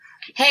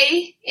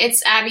Hey,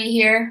 it's Abby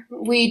here.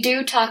 We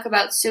do talk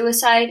about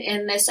suicide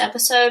in this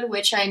episode,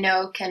 which I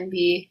know can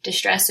be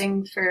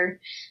distressing for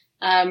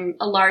a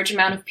large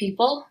amount of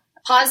people.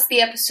 Pause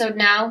the episode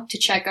now to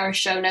check our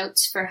show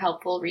notes for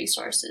helpful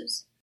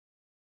resources.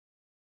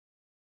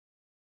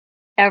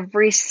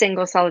 Every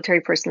single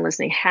solitary person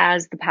listening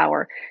has the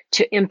power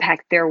to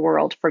impact their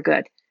world for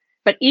good.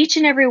 But each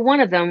and every one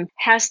of them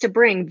has to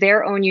bring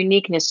their own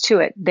uniqueness to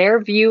it,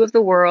 their view of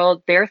the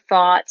world, their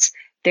thoughts,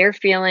 their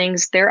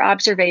feelings, their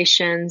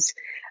observations.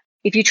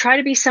 If you try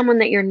to be someone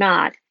that you're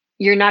not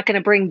going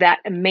to bring that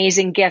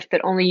amazing gift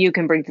that only you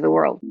can bring to the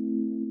world.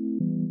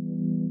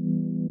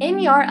 In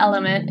Your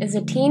Element is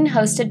a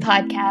teen-hosted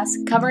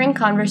podcast covering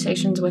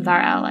conversations with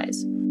our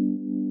allies.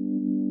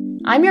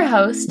 I'm your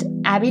host,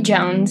 Abby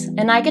Jones,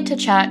 and I get to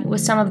chat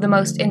with some of the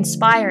most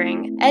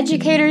inspiring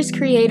educators,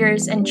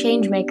 creators, and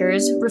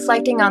changemakers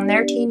reflecting on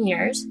their teen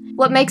years,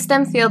 what makes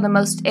them feel the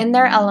most in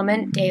their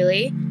element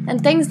daily,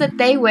 and things that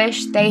they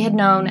wish they had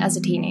known as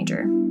a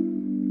teenager.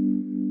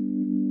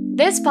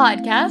 This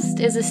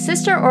podcast is a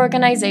sister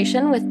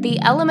organization with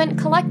The Element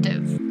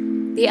Collective.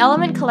 The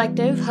Element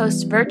Collective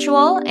hosts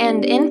virtual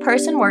and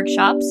in-person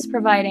workshops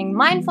providing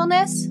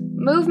mindfulness,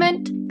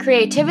 movement,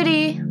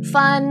 creativity,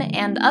 fun,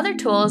 and other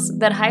tools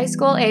that high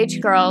school-age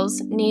girls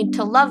need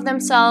to love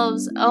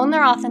themselves, own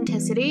their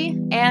authenticity,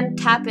 and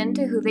tap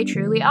into who they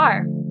truly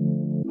are.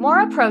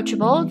 More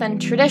approachable than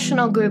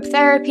traditional group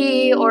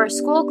therapy or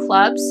school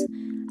clubs,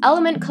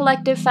 Element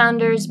Collective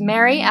founders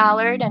Mary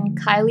Allard and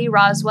Kylie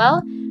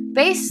Roswell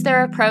base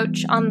their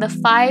approach on the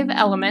 5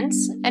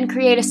 elements and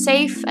create a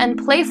safe and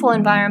playful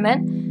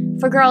environment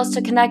for girls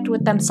to connect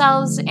with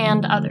themselves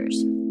and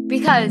others.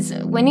 Because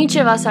when each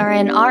of us are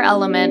in our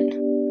element,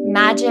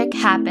 magic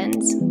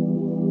happens.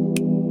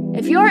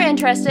 If you're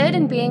interested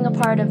in being a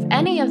part of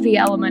any of the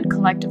Element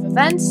Collective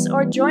events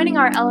or joining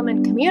our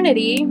Element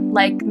community,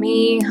 like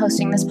me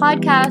hosting this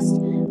podcast,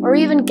 or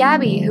even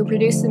Gabby who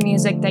produced the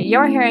music that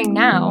you're hearing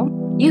now,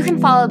 you can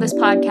follow this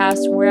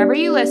podcast wherever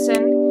you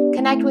listen.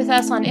 Connect with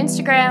us on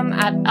Instagram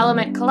at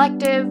Element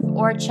Collective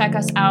or check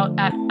us out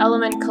at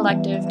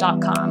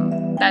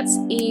elementcollective.com. That's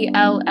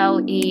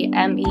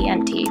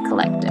ELLEMENT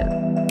Collective.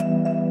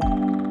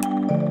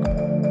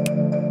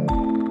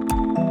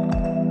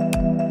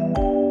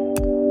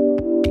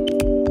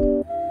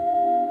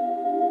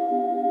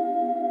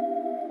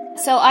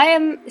 So I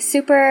am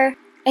super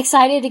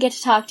excited to get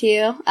to talk to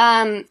you.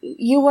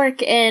 You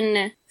work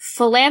in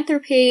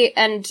philanthropy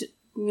and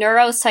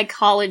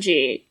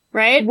neuropsychology,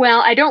 right?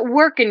 Well, I don't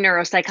work in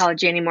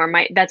neuropsychology anymore.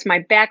 That's my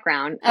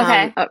background.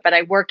 Okay. But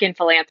I work in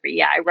philanthropy.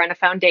 Yeah, I run a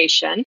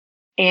foundation.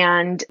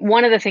 And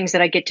one of the things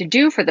that I get to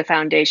do for the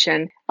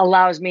foundation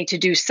allows me to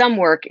do some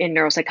work in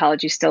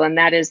neuropsychology still. And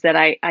that is that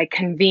I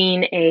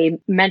convene a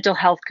mental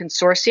health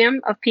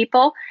consortium of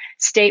people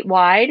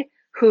statewide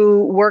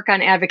who work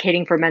on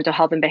advocating for mental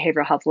health and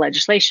behavioral health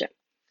legislation.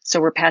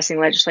 So we're passing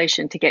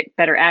legislation to get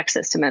better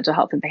access to mental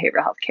health and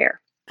behavioral health care.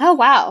 Oh,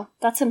 wow.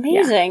 That's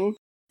amazing. Yeah.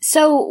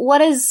 So what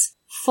does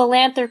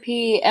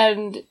philanthropy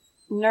and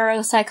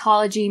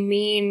neuropsychology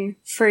mean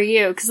for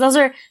you? Because those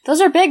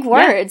are big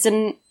words,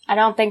 and I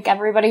don't think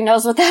everybody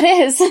knows what that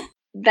is.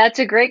 That's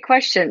a great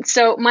question.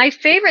 So my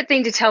favorite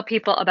thing to tell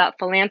people about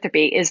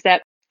philanthropy is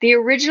that the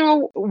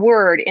original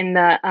word in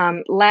the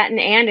Latin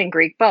and in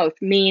Greek both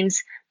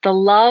means the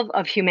love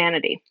of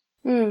humanity.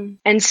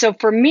 And so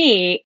for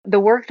me, the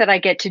work that I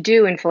get to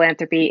do in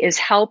philanthropy is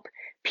help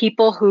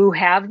people who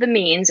have the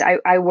means.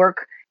 I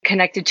work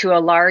connected to a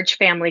large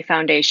family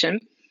foundation,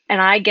 and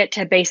I get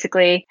to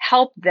basically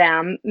help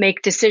them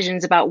make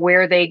decisions about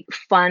where they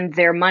fund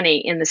their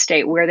money in the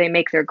state, where they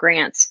make their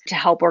grants to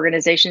help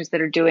organizations that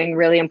are doing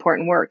really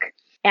important work.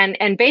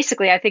 And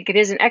basically, I think it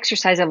is an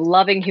exercise of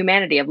loving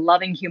humanity, of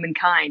loving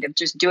humankind, of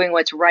just doing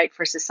what's right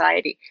for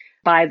society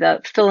by the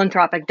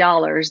philanthropic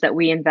dollars that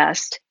we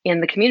invest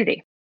in the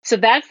community. So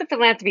that's the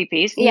philanthropy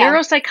piece. Yeah.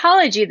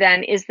 Neuropsychology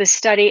then is the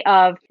study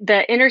of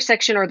the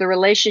intersection or the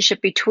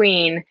relationship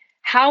between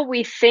how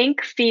we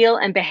think, feel,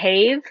 and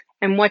behave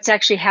and what's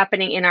actually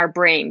happening in our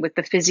brain with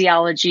the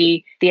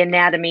physiology, the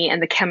anatomy, and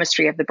the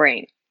chemistry of the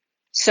brain.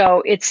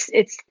 So it's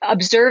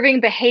observing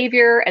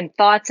behavior and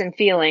thoughts and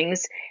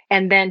feelings,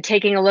 and then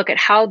taking a look at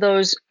how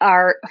those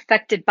are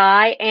affected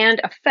by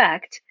and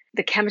affect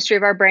the chemistry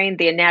of our brain,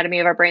 the anatomy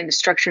of our brain, the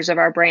structures of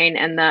our brain,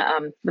 and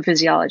the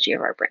physiology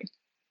of our brain.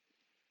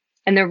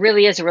 And there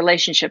really is a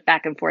relationship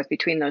back and forth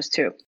between those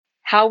two.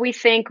 How we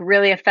think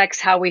really affects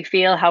how we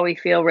feel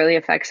really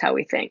affects how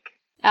we think.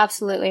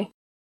 Absolutely.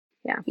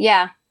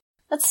 Yeah.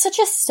 That's such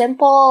a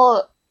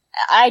simple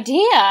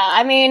idea.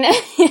 I mean,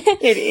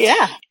 it is.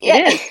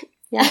 Yeah.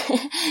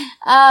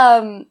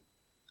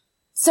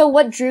 So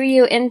what drew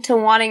you into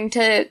wanting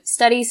to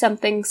study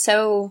something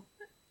so,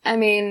 I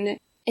mean,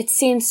 it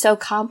seems so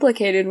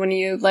complicated when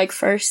you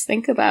first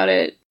think about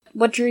it.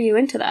 What drew you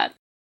into that?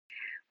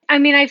 I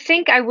mean, I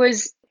think I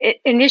was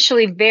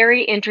initially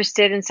very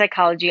interested in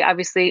psychology.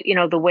 Obviously,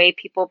 the way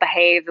people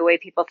behave, the way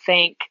people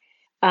think.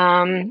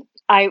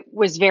 I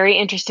was very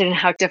interested in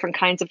how different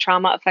kinds of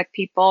trauma affect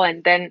people.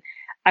 And then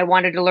I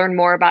wanted to learn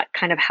more about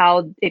kind of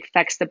how it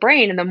affects the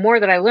brain. And the more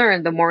that I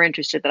learned, the more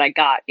interested that I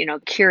got,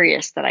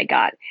 curious that I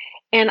got.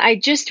 And I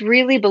just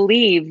really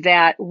believe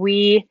that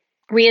we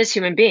as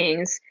human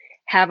beings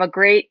have a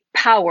great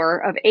power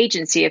of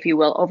agency, if you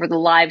will, over the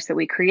lives that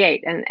we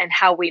create and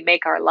how we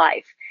make our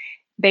life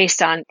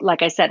based on,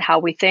 like I said, how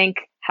we think,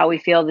 how we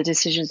feel, the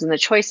decisions and the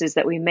choices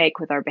that we make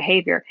with our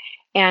behavior.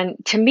 And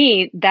to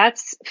me,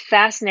 that's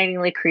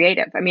fascinatingly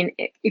creative. I mean,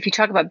 if you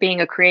talk about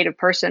being a creative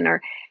person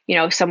or,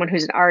 someone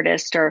who's an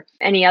artist or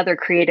any other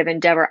creative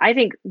endeavor, I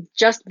think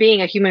just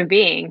being a human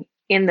being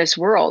in this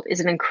world is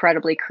an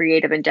incredibly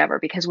creative endeavor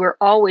because we're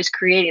always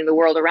creating the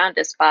world around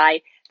us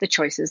by the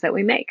choices that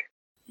we make.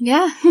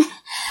 Yeah.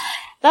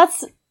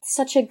 That's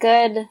such a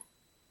good,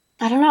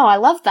 I don't know, I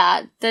love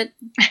that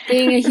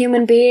being a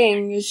human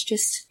being is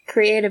just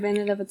creative in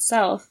and of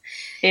itself.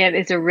 And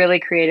it's a really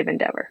creative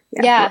endeavor.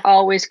 Yeah. We're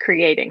always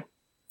creating.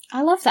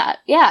 I love that.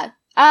 Yeah.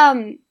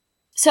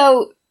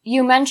 So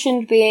you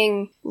mentioned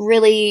being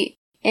really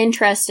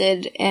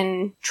interested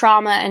in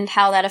trauma and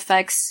how that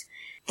affects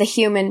the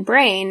human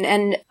brain.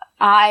 And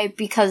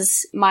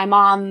because my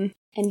mom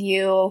and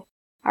you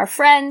are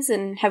friends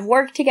and have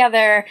worked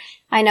together,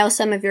 I know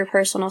some of your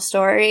personal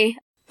story.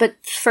 But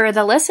for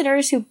the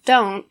listeners who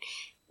don't,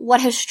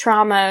 what has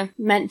trauma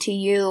meant to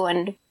you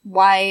and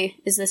why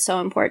is this so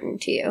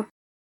important to you?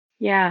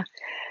 Yeah.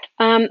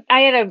 I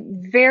had a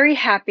very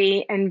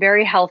happy and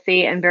very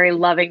healthy and very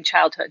loving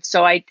childhood.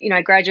 So I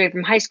graduated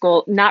from high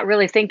school not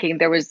really thinking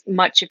there was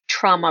much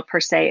trauma per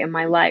se in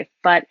my life,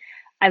 but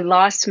I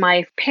lost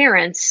my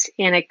parents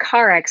in a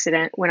car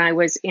accident when I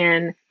was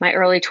in my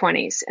early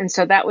 20s. And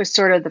so that was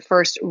sort of the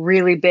first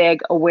really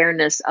big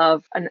awareness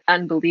of an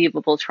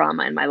unbelievable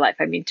trauma in my life.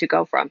 I mean, to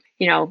go from,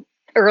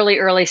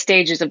 early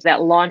stages of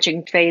that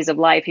launching phase of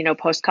life,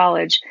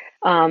 post-college,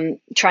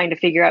 trying to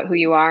figure out who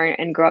you are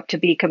and grow up to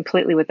be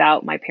completely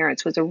without my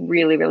parents was a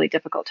really, really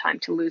difficult time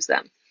to lose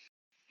them.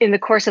 In the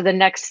course of the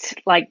next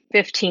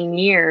 15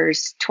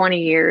 years,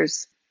 20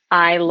 years,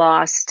 I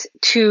lost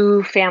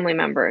two family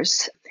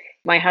members,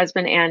 my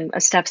husband and a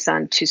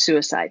stepson, to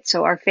suicide.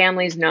 So our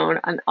family's known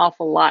an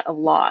awful lot of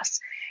loss.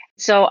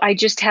 So I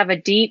just have a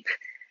deep,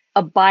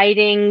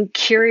 abiding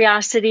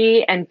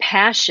curiosity and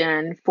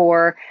passion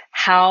for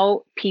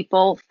how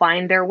people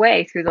find their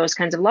way through those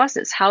kinds of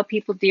losses, how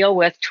people deal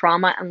with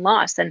trauma and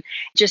loss, and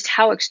just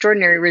how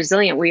extraordinarily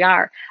resilient we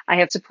are. I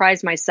have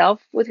surprised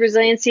myself with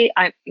resiliency.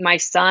 My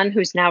son,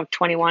 who's now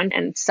 21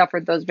 and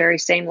suffered those very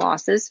same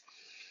losses,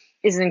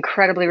 is an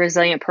incredibly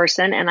resilient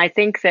person. And I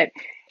think that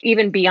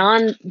even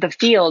beyond the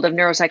field of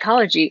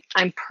neuropsychology,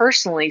 I'm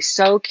personally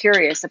so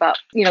curious about,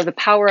 the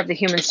power of the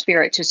human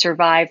spirit to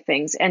survive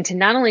things and to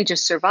not only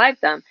just survive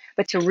them,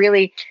 but to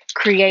really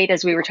create,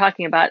 as we were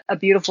talking about, a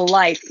beautiful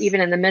life,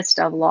 even in the midst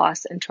of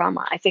loss and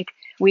trauma. I think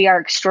we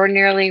are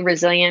extraordinarily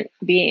resilient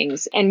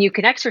beings and you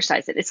can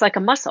exercise it. It's like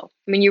a muscle.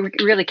 I mean, you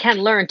really can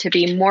learn to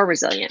be more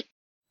resilient.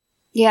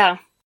 Yeah,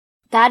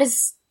 that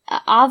is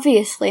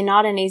obviously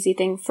not an easy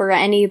thing for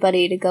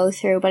anybody to go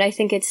through, but I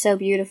think it's so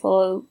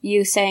beautiful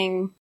you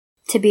saying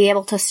to be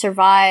able to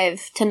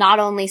survive, to not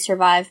only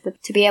survive,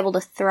 but to be able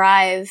to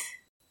thrive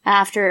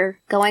after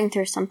going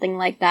through something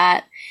like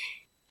that.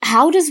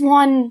 How does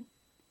one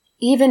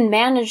even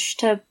manage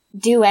to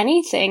do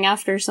anything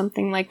after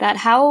something like that?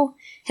 How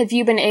have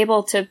you been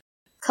able to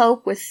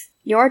cope with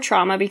your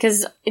trauma?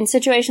 Because in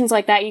situations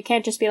like that, you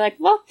can't just be like,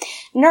 well,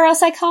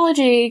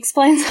 neuropsychology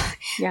explains.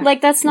 Yeah.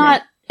 That's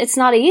not, it's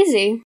not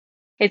easy.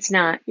 It's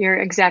not. You're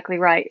exactly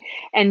right.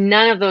 And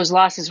none of those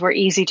losses were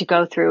easy to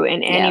go through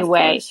in any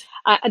way.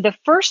 The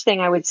first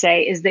thing I would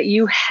say is that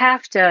you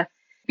have to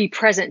be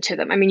present to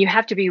them. I mean, you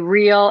have to be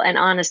real and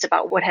honest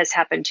about what has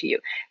happened to you.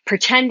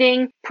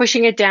 Pretending,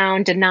 pushing it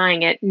down,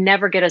 denying it,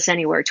 never get us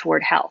anywhere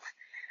toward health.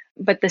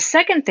 But the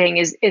second thing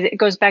is it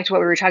goes back to what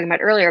we were talking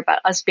about earlier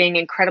about us being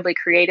incredibly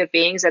creative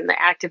beings and the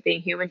act of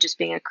being human, just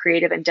being a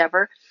creative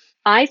endeavor.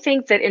 I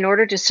think that in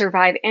order to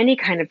survive any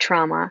kind of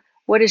trauma,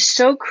 what is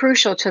so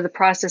crucial to the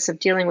process of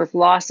dealing with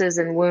losses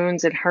and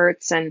wounds and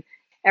hurts and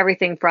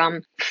everything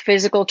from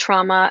physical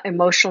trauma,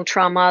 emotional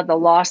trauma, the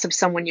loss of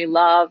someone you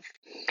love.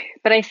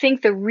 But I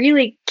think the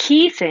really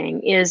key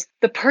thing is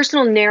the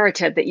personal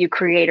narrative that you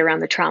create around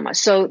the trauma.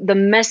 So the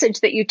message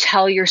that you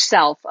tell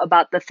yourself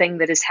about the thing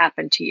that has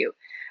happened to you,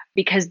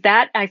 because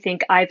that I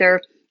think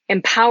either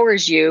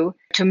empowers you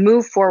to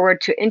move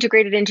forward, to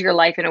integrate it into your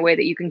life in a way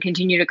that you can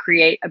continue to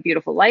create a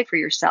beautiful life for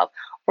yourself,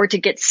 or to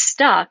get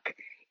stuck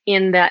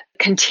in that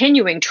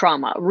continuing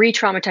trauma,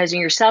 re-traumatizing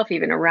yourself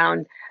even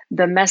around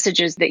the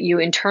messages that you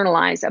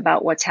internalize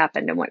about what's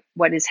happened and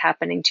what is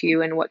happening to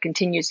you and what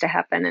continues to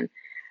happen. And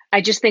I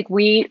just think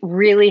we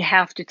really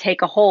have to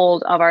take a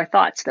hold of our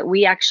thoughts, that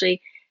we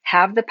actually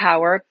have the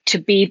power to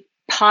be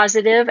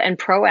positive and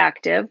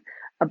proactive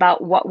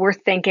about what we're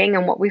thinking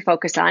and what we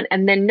focus on,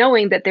 and then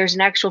knowing that there's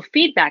an actual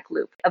feedback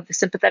loop of the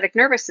sympathetic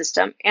nervous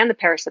system and the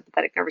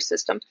parasympathetic nervous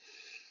system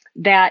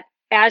that,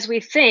 as we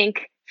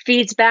think,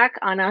 feeds back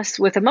on us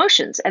with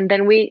emotions. And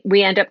then we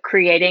end up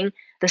creating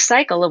the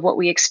cycle of what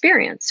we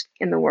experience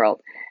in the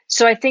world.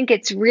 So I think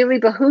it's really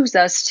behooves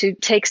us to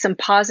take some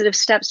positive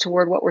steps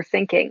toward what we're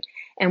thinking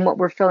and what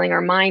we're filling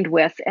our mind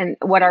with and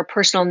what our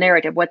personal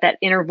narrative, what that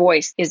inner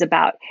voice is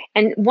about.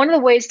 And one of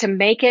the ways to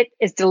make it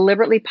as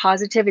deliberately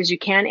positive as you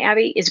can,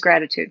 Abby, is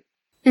gratitude.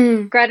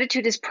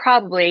 Gratitude is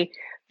probably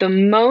the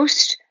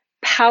most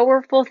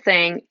powerful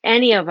thing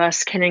any of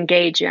us can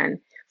engage in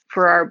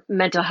for our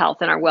mental health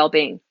and our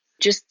well-being.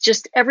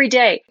 Just every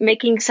day,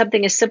 making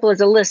something as simple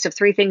as a list of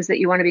 3 things that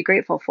you want to be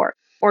grateful for,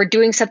 or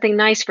doing something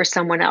nice for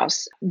someone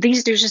else.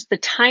 These are just the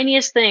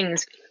tiniest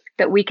things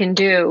that we can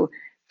do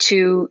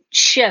to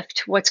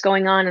shift what's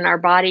going on in our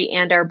body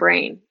and our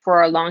brain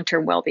for our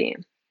long-term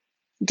well-being.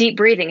 Deep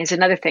breathing is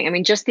another thing. I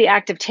mean, just the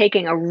act of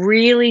taking a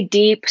really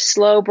deep,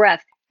 slow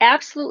breath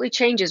absolutely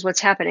changes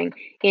what's happening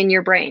in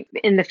your brain,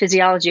 in the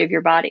physiology of your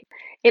body.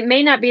 It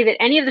may not be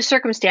that any of the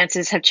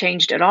circumstances have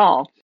changed at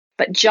all,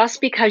 but just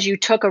because you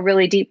took a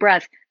really deep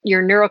breath,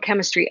 your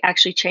neurochemistry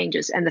actually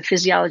changes and the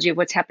physiology of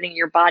what's happening in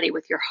your body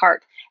with your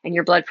heart and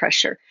your blood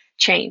pressure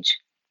change.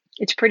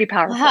 It's pretty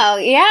powerful. Wow,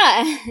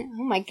 yeah.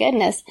 Oh my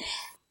goodness.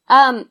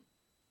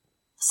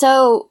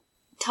 So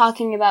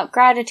talking about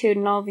gratitude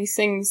and all these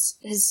things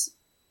has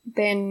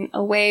been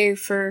a way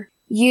for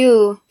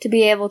you to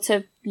be able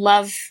to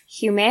love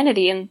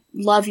humanity and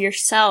love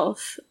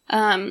yourself.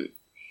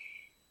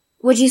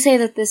 Would you say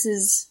that this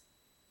is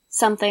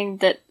something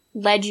that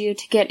led you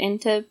to get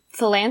into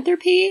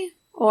philanthropy,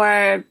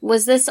 or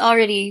was this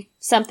already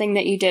something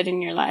that you did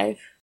in your life?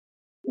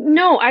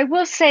 No, I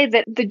will say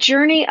that the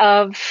journey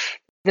of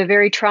the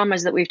very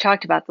traumas that we've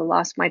talked about, the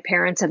loss of my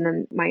parents and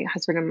then my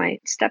husband and my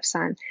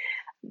stepson,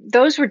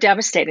 those were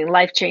devastating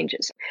life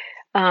changes.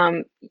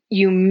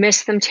 You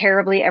miss them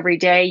terribly every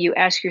day. You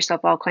ask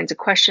yourself all kinds of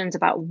questions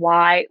about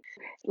why.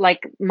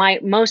 Like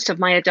most of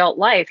my adult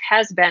life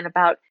has been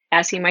about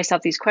asking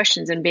myself these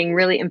questions and being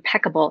really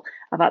impeccable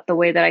about the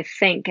way that I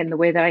think and the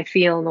way that I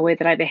feel and the way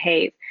that I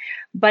behave.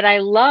 But I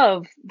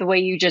love the way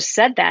you just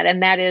said that.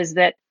 And that is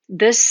that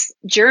this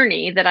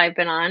journey that I've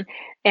been on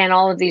and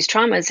all of these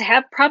traumas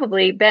have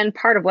probably been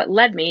part of what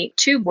led me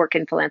to work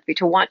in philanthropy,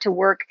 to want to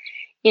work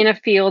in a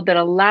field that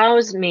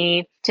allows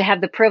me to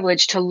have the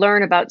privilege to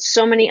learn about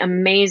so many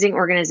amazing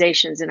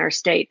organizations in our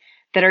state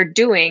that are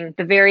doing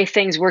the very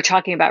things we're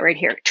talking about right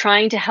here,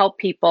 trying to help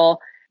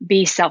people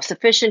be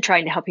self-sufficient,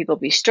 trying to help people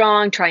be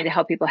strong, trying to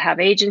help people have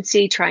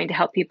agency, trying to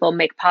help people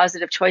make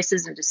positive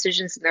choices and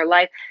decisions in their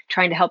life,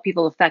 trying to help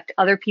people affect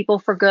other people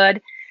for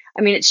good.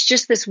 I mean, it's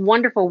just this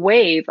wonderful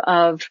wave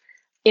of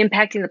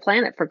impacting the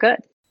planet for good.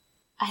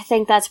 I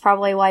think that's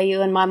probably why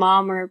you and my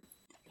mom are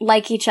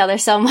like each other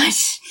so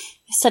much.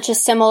 Such a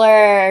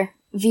similar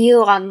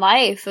view on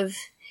life of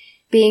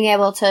being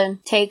able to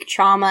take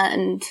trauma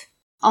and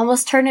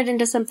almost turn it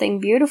into something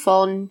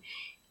beautiful and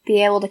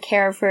be able to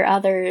care for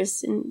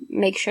others and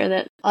make sure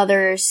that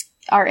others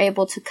are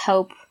able to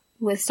cope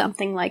with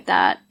something like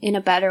that in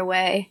a better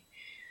way.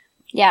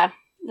 Yeah,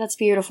 that's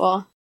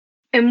beautiful.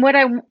 And what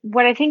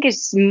I think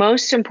is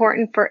most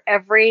important for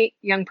every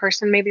young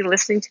person maybe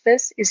listening to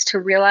this is to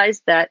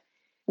realize that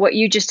what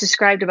you just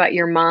described about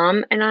your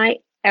mom and I,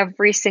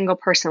 every single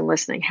person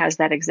listening has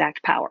that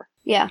exact power.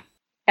 Yeah.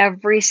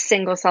 Every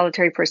single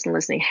solitary person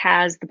listening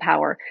has the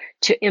power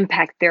to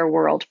impact their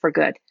world for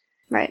good.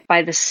 Right.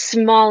 By the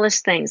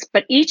smallest things.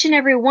 But each and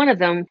every one of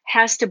them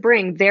has to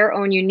bring their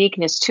own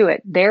uniqueness to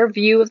it, their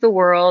view of the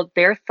world,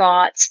 their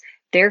thoughts,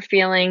 their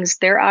feelings,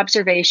 their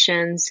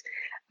observations,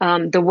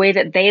 the way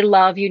that they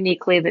love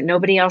uniquely that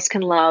nobody else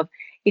can love.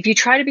 If you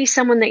try to be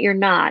someone that you're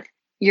not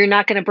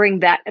going to bring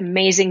that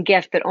amazing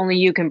gift that only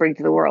you can bring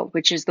to the world,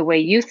 which is the way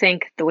you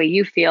think, the way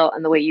you feel,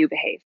 and the way you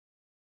behave.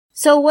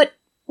 So what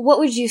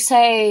would you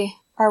say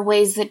are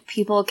ways that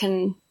people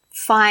can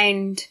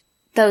find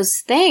those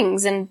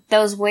things and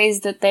those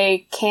ways that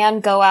they can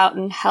go out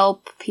and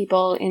help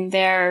people in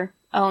their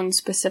own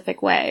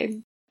specific way?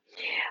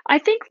 I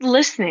think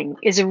listening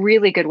is a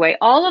really good way.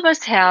 All of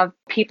us have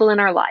people in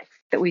our life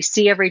that we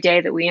see every day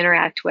that we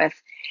interact with.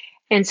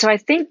 And so I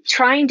think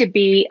trying to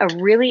be a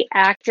really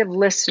active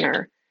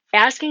listener,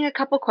 asking a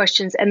couple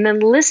questions and then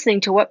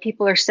listening to what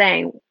people are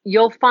saying,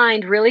 you'll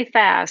find really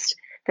fast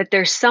that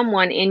there's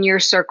someone in your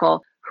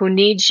circle who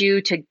needs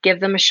you to give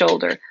them a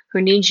shoulder,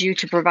 who needs you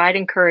to provide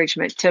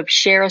encouragement, to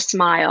share a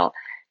smile,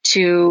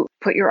 to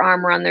put your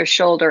arm around their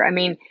shoulder. I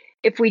mean,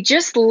 if we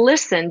just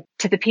listen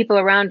to the people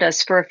around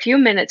us for a few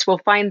minutes, we'll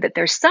find that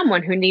there's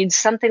someone who needs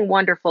something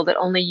wonderful that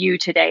only you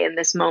today in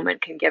this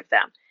moment can give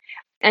them.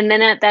 And then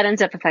that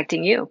ends up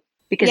affecting you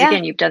because,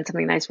 again, you've done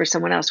something nice for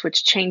someone else,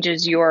 which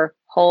changes your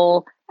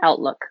whole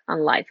outlook on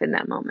life in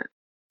that moment.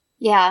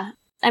 Yeah.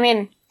 I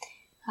mean,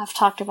 I've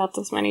talked about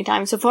this many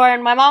times before,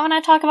 and my mom and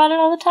I talk about it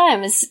all the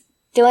time, is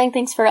doing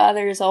things for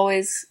others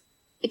always,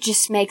 it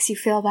just makes you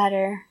feel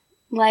better.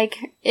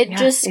 Like, it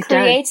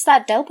creates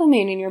that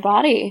dopamine in your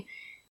body.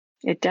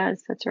 It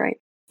does. That's right.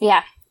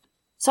 Yeah.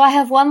 So I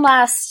have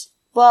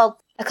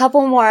a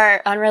couple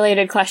more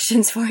unrelated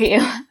questions for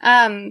you.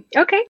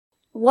 Okay.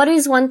 What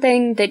is one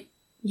thing that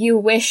you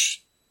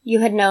wish you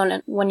had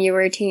known when you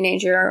were a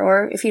teenager,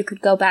 or if you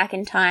could go back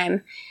in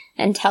time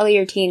and tell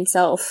your teen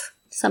self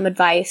some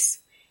advice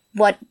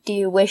what do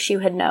you wish you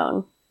had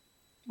known?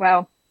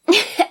 Wow.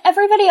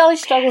 Everybody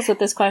always struggles with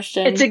this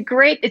question. It's a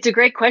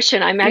great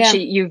question. I'm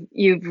actually,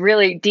 you've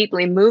really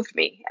deeply moved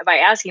me by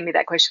asking me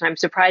that question. I'm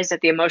surprised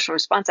at the emotional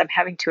response I'm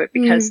having to it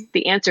because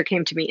the answer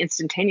came to me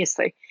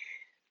instantaneously.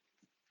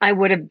 I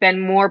would have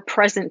been more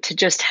present to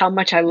just how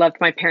much I loved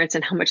my parents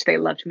and how much they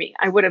loved me.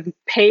 I would have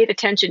paid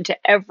attention to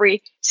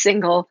every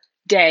single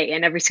day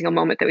and every single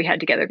moment that we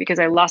had together because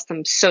I lost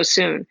them so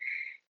soon.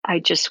 I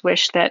just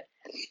wish that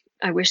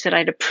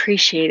I'd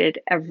appreciated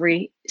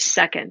every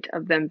second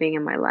of them being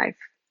in my life.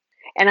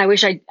 And I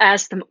wish I'd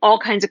asked them all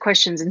kinds of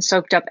questions and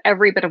soaked up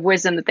every bit of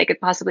wisdom that they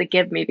could possibly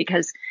give me,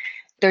 because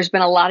there's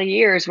been a lot of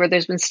years where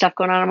there's been stuff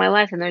going on in my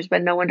life and there's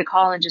been no one to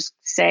call and just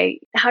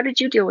say, how did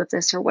you deal with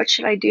this? Or what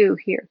should I do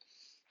here?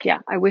 Yeah,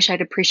 I wish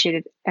I'd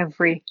appreciated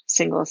every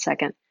single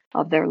second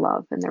of their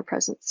love and their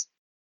presence.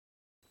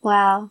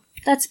 Wow,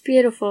 that's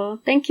beautiful.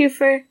 Thank you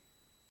for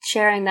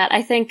sharing that.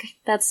 I think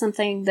that's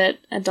something that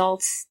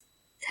adults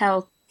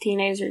tell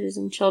teenagers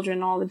and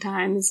children all the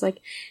time, is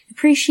like,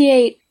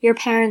 appreciate your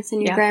parents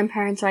and your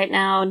grandparents right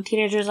now. And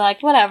teenagers are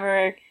like,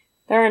 whatever,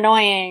 they're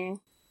annoying.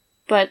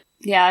 But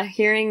yeah,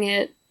 hearing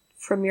it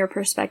from your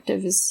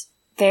perspective is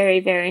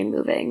very, very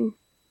moving.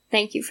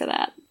 Thank you for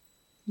that.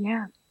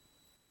 Yeah.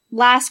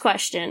 Last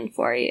question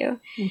for you.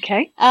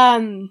 Okay.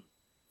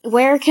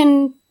 Where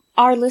can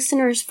our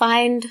listeners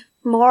find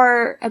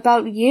more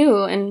about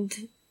you and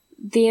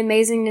the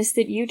amazingness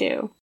that you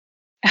do?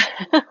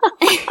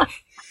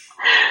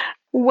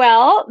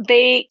 Well,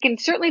 they can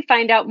certainly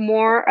find out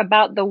more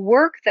about the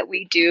work that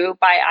we do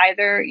by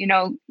either,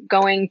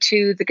 going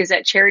to the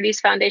Gazette Charities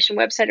Foundation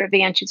website or the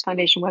Anschutz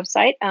Foundation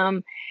website.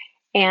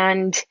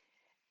 And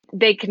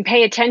they can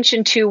pay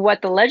attention to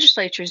what the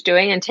legislature is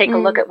doing and take a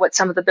look at what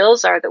some of the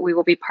bills are that we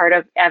will be part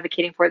of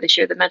advocating for this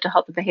year, the mental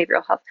health and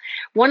behavioral health.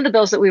 One of the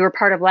bills that we were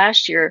part of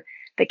last year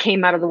that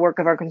came out of the work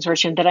of our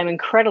consortium that I'm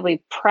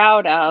incredibly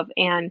proud of,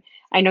 and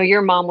I know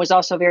your mom was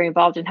also very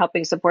involved in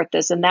helping support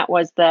this, and that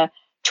was the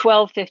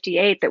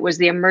 1258, that was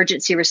the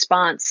emergency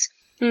response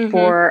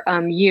for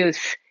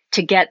youth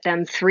to get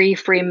them 3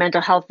 free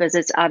mental health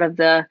visits out of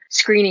the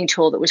screening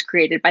tool that was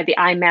created by the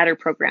iMatter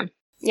program.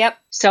 Yep.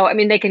 So,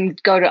 they can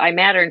go to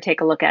iMatter and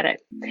take a look at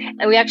it.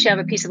 And we actually have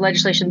a piece of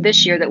legislation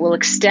this year that will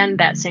extend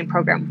that same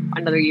program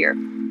another year.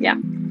 Yeah.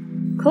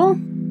 Cool.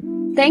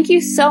 Thank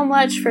you so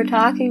much for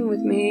talking with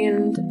me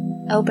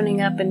and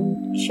opening up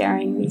and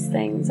sharing these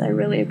things. I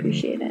really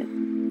appreciate it.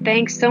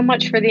 Thanks so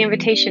much for the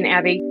invitation,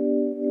 Abby.